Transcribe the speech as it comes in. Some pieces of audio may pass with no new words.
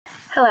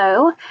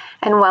Hello,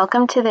 and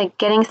welcome to the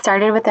Getting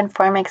Started with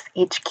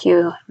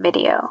InformixHQ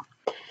video.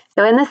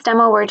 So in this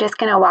demo, we're just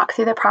going to walk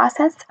through the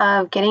process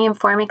of getting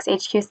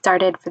InformixHQ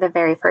started for the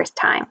very first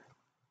time.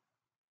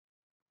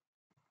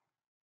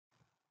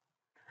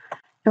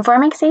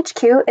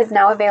 InformixHQ is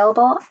now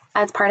available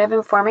as part of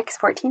Informix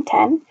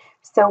 14.10.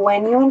 So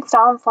when you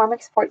install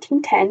Informix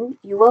 14.10,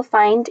 you will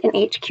find an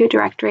HQ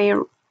directory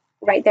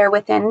right there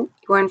within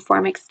your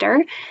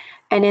InformixStir.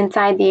 And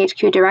inside the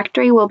HQ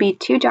directory will be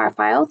two jar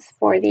files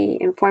for the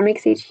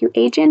InformixHQ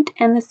agent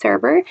and the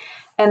server,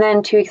 and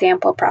then two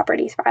example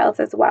properties files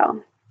as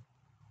well.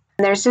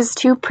 There's just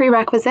two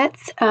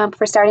prerequisites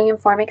for starting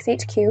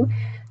InformixHQ.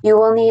 You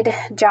will need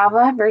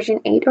Java version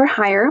 8 or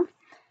higher,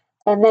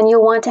 and then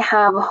you'll want to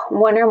have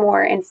one or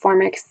more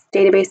Informix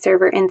database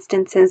server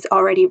instances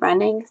already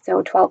running,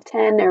 so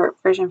 12.10 or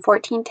version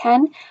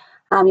 14.10.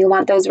 You'll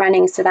want those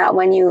running so that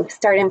when you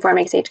start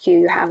InformixHQ,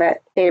 you have a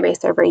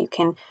database server you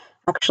can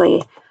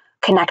actually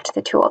connect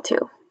the tool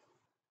to.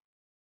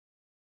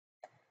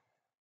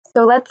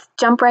 So let's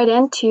jump right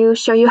in to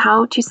show you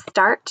how to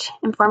start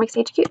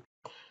InformixHQ.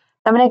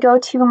 I'm going to go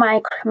to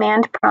my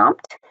command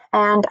prompt,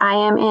 and I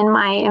am in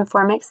my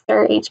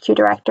InformixStir HQ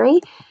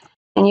directory.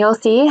 And you'll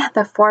see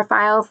the four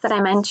files that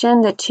I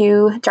mentioned, the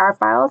two jar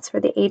files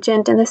for the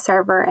agent and the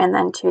server, and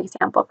then two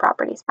example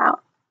properties files.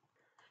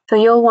 So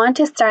you'll want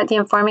to start the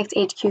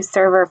InformixHQ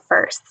server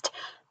first.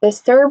 The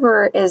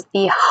server is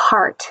the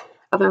heart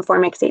of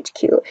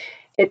InformixHQ.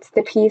 It's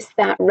the piece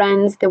that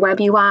runs the web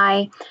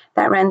UI,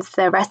 that runs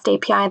the REST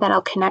API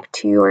that'll connect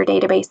to your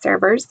database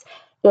servers.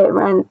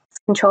 It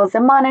controls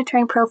the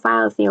monitoring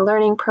profiles, the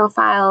alerting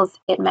profiles.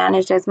 It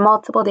manages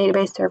multiple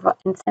database server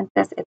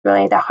instances. It's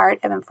really the heart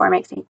of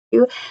InformixHQ.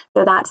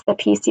 So that's the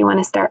piece you want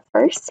to start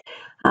first.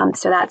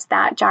 So that's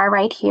that jar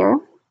right here.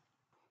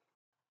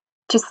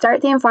 To start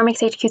the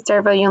InformixHQ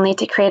server, you'll need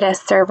to create a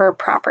server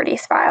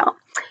properties file.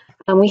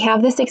 We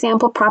have this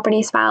example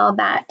properties file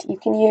that you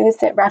can use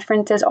that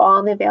references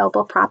all the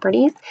available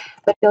properties,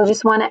 but you'll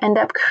just want to end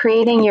up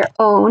creating your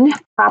own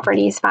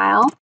properties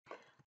file.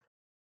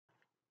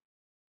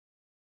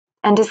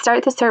 And to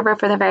start the server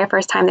for the very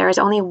first time, there is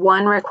only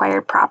one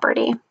required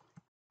property.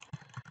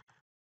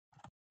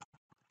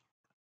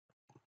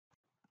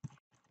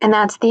 And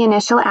that's the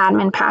initial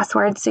admin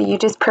password. So you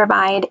just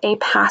provide a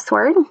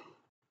password.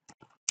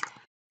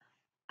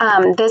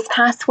 This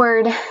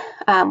password,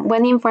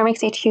 when the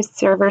InformixHQ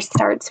server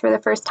starts for the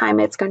first time,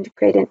 it's going to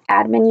create an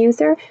admin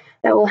user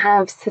that will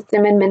have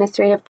system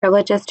administrative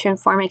privileges to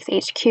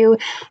InformixHQ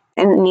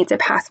and needs a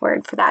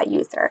password for that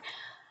user.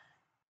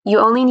 You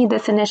only need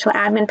this initial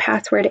admin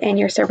password in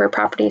your server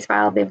properties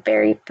file the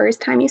very first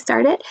time you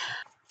start it.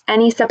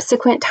 Any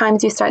subsequent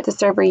times you start the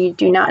server, you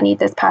do not need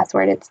this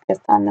password. It's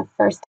just on the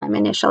first time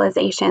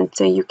initialization,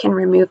 so you can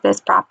remove this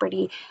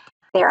property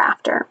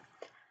thereafter.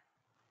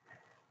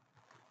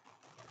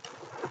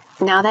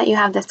 Now that you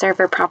have the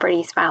server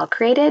properties file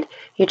created,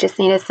 you just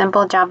need a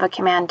simple Java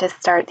command to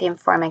start the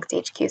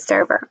InformixHQ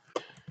server.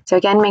 So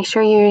again, make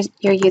sure you're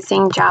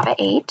using Java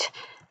 8.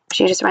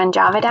 So you just run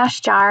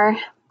java-jar,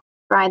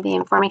 provide the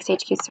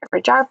InformixHQ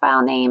server jar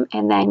file name,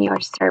 and then your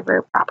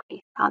server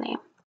properties file name.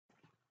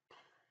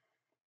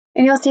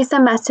 And you'll see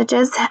some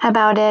messages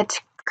about it,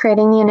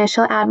 creating the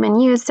initial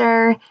admin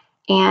user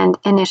and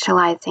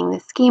initializing the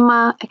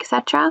schema,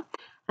 etc.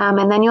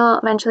 And then you'll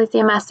eventually see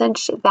a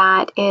message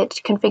that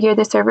it configured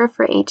the server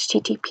for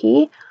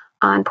HTTP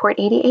on port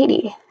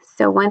 8080.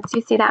 So once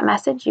you see that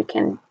message, you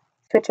can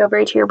switch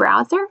over to your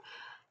browser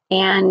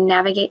and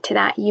navigate to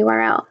that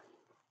URL.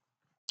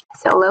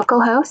 So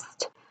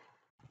localhost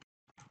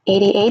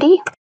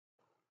 8080.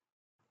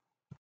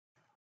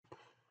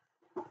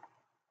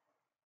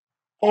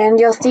 And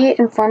you'll see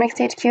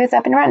InformixHQ is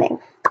up and running.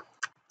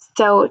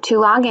 So to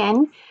log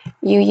in,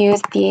 you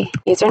use the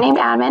username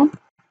admin,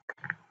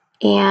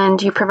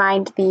 and you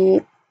provide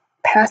the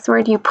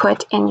password you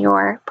put in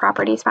your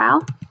properties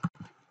file.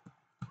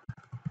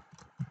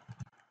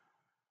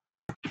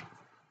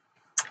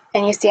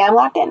 And you see I'm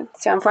logged in.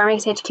 So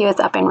InformixHQ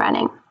is up and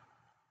running.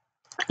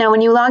 Now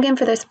when you log in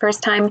for this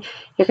first time,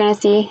 you're going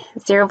to see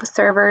 0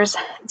 servers,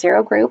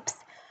 0 groups.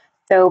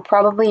 So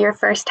probably your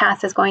first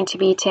task is going to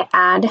be to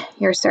add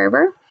your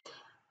server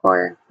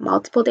or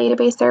multiple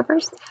database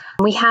servers.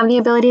 We have the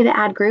ability to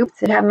add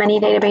groups. If you have many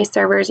database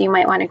servers, you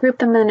might want to group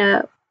them in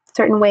a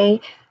certain way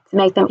to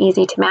make them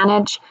easy to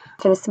manage.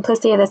 For the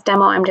simplicity of this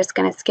demo, I'm just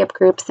going to skip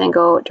groups and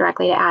go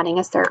directly to adding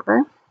a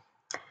server.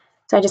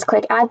 So I just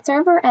click Add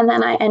Server, and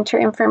then I enter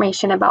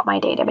information about my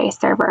database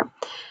server.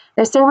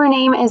 The server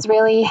name is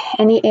really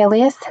any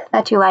alias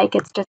that you like.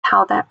 It's just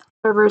how that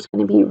server is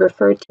going to be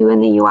referred to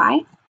in the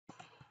UI.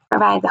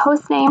 Provide the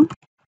host name,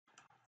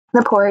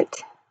 the port,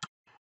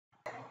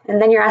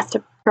 and then you're asked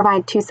to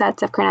provide two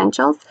sets of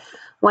credentials.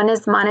 One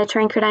is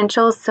monitoring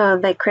credentials, so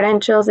the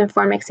credentials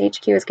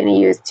InformixHQ is going to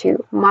use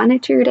to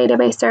monitor your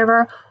database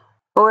server,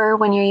 or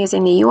when you're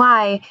using the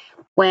UI,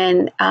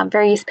 when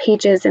various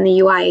pages in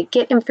the UI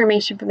get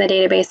information from the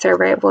database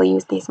server, it will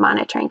use these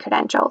monitoring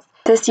credentials.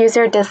 This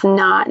user does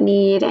not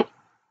need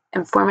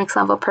Informix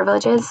level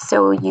privileges,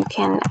 so you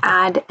can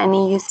add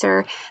any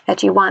user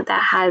that you want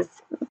that has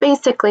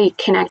basically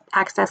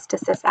access to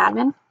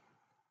sysadmin.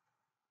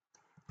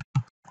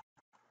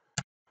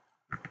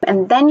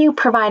 And then you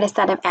provide a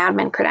set of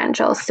admin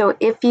credentials. So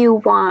if you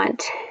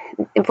want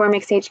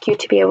InformixHQ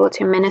to be able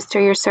to administer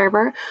your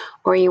server,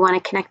 or you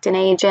want to connect an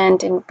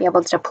agent and be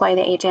able to deploy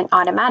the agent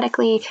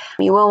automatically,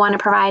 you will want to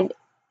provide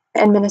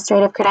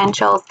administrative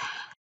credentials.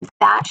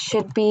 That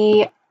should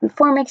be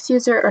Informix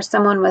user or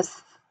someone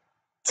with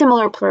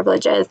similar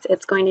privileges.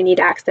 It's going to need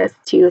access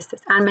to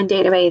sysadmin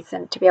database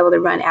and to be able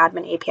to run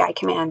admin API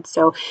commands.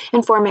 So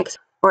Informix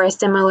or a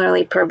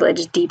similarly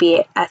privileged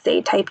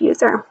DBSA type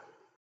user.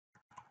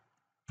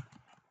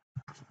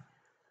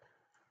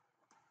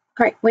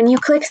 All right, when you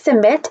click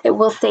submit, it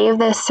will save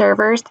the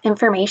server's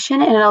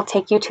information and it'll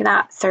take you to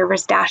that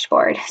server's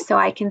dashboard. So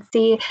I can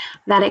see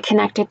that it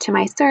connected to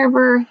my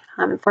server.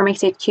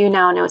 InformixHQ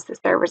now knows the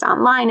server's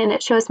online, and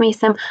it shows me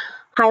some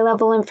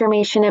high-level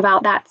information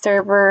about that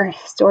server,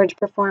 storage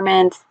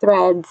performance,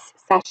 threads,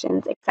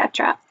 sessions,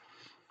 etc.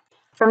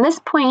 From this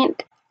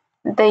point,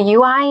 the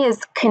UI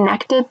is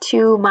connected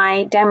to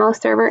my demo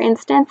server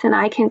instance, and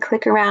I can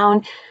click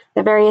around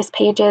the various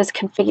pages,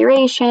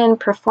 configuration,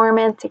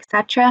 performance,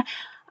 etc.,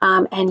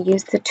 and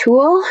use the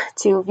tool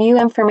to view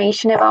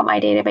information about my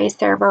database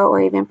server or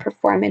even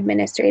perform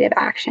administrative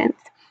actions.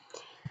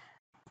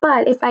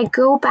 But if I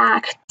go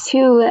back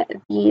to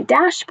the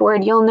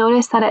dashboard, you'll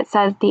notice that it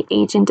says the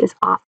agent is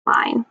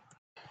offline.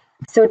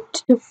 So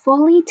to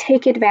fully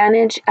take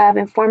advantage of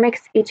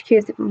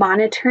InformixHQ's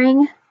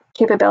monitoring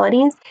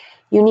capabilities,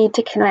 you need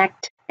to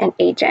connect an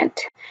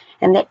agent.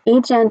 And the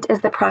agent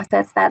is the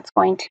process that's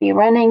going to be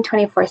running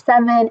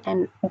 24/7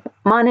 and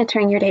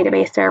monitoring your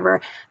database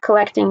server,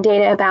 collecting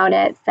data about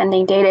it,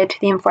 sending data to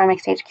the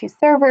InformixHQ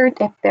server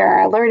if there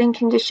are alerting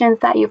conditions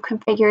that you've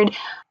configured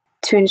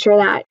to ensure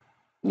that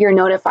you're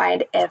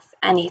notified if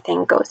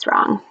anything goes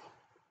wrong.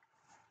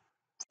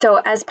 So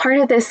as part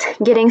of this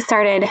getting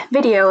started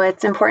video,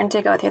 it's important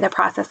to go through the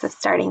process of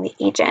starting the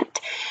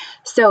agent.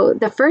 So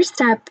the first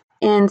step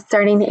in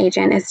starting the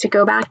agent is to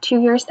go back to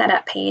your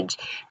setup page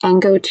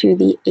and go to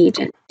the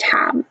agent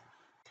tab.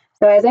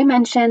 So as I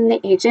mentioned,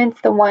 the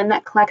agent's the one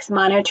that collects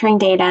monitoring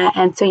data,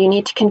 and so you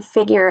need to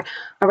configure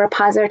a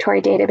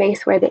repository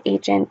database where the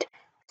agent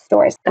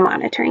stores the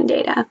monitoring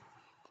data.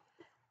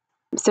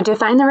 So to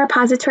find the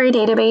repository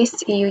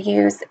database, you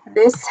use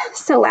this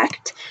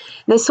select.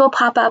 This will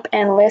pop up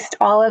and list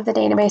all of the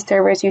database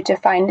servers you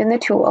defined in the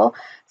tool.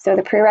 So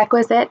the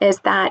prerequisite is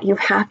that you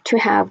have to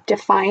have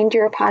defined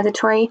your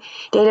repository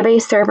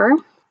database server,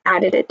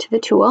 added it to the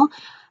tool.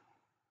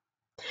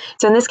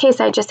 So in this case,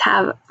 I just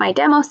have my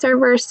demo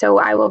server, so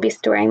I will be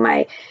storing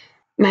my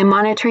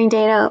monitoring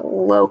data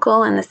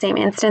local in the same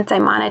instance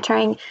I'm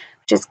monitoring,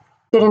 which is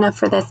good enough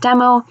for this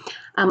demo.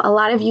 A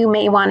lot of you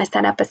may want to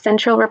set up a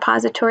central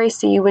repository,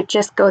 so you would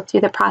just go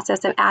through the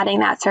process of adding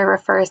that server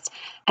first,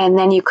 and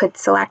then you could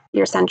select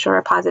your central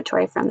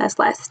repository from this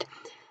list.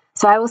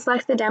 So I will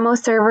select the demo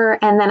server,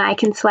 and then I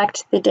can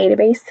select the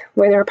database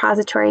where the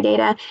repository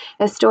data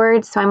is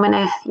stored. So I'm going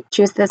to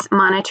choose this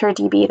monitor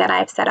DB that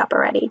I've set up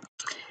already.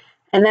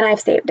 And then I've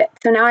saved it.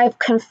 So now I've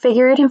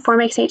configured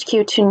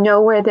InformixHQ to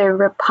know where the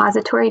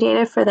repository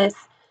data for this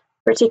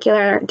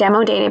particular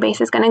demo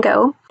database is going to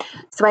go.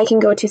 So I can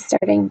go to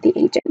starting the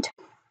agent.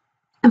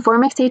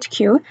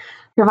 InformixHQ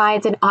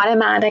provides an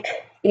automatic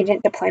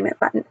agent deployment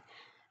button.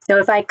 So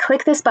if I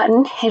click this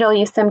button, it'll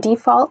use some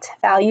default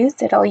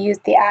values. It'll use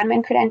the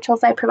admin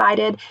credentials I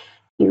provided,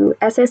 you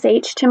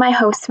SSH to my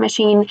host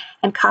machine,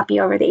 and copy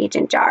over the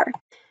agent jar.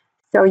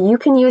 So you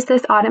can use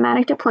this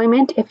automatic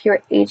deployment if your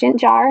agent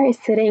jar is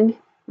sitting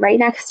right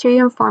next to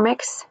your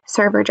Informix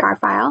server jar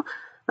file,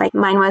 like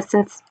mine was,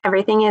 since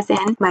everything is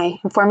in my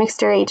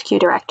InformixHQ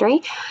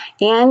directory.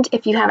 And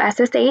if you have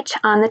SSH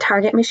on the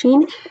target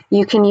machine,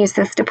 you can use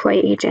this deploy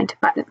agent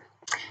button.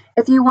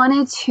 If you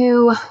wanted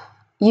to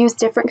use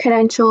different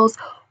credentials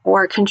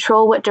or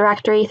control what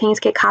directory things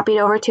get copied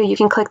over to, you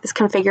can click this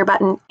configure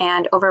button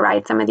and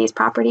override some of these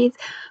properties.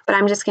 But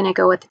I'm just going to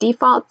go with the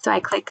default. So I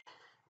click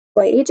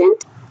deploy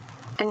agent,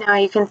 and now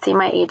you can see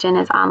my agent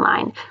is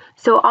online.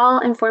 So all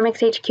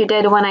InformixHQ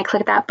did when I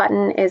clicked that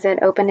button is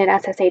it opened an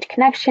SSH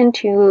connection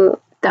to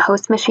the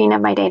host machine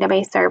of my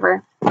database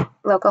server,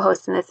 local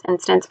host in this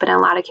instance, but in a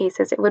lot of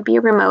cases it would be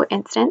a remote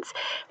instance.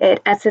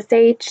 It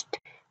SSH'd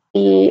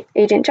the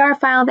agent jar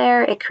file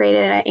there, it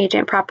created an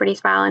agent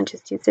properties file, and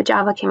just used the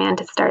Java command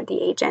to start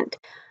the agent.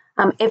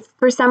 If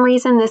for some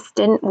reason this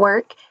didn't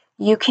work,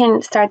 you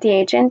can start the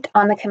agent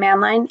on the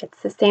command line.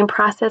 It's the same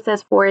process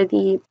as for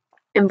the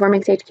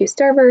InformixHQ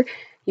server.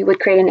 You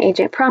would create an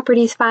agent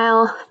properties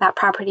file. That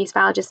properties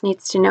file just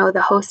needs to know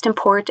the host and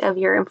port of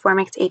your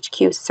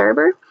InformixHQ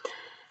server.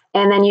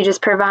 And then you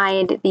just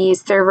provide the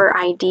server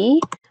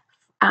ID.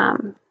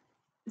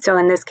 So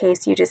in this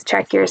case, you just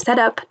check your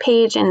setup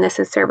page, and this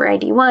is server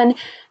ID 1.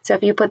 So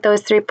if you put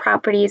those 3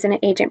 properties in an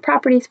agent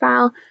properties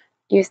file,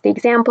 use the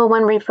example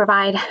one we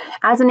provide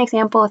as an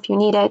example if you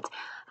need it.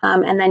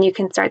 And then you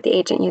can start the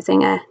agent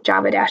using a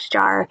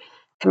java-jar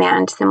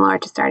command similar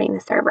to starting the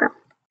server.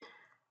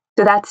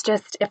 So that's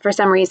just if for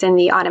some reason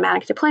the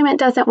automatic deployment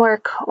doesn't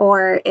work,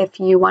 or if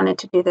you wanted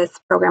to do this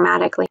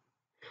programmatically.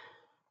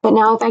 But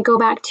now if I go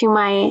back to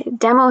my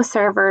demo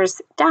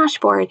server's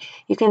dashboard,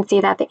 you can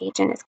see that the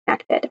agent is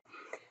connected.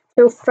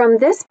 So from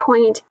this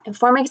point,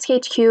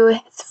 InformixHQ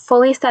is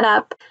fully set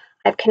up.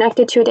 I've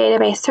connected to a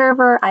database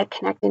server. I've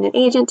connected an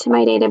agent to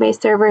my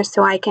database server,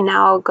 so I can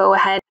now go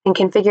ahead and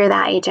configure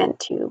that agent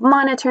to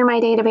monitor my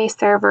database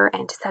server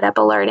and to set up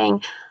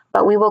alerting,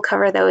 but we will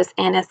cover those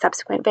in a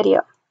subsequent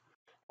video.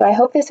 So I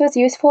hope this was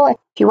useful. If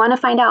you want to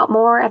find out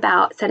more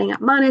about setting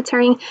up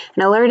monitoring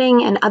and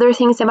alerting and other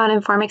things about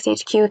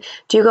InformixHQ,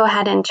 do go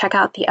ahead and check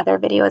out the other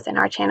videos in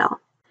our channel.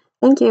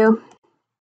 Thank you.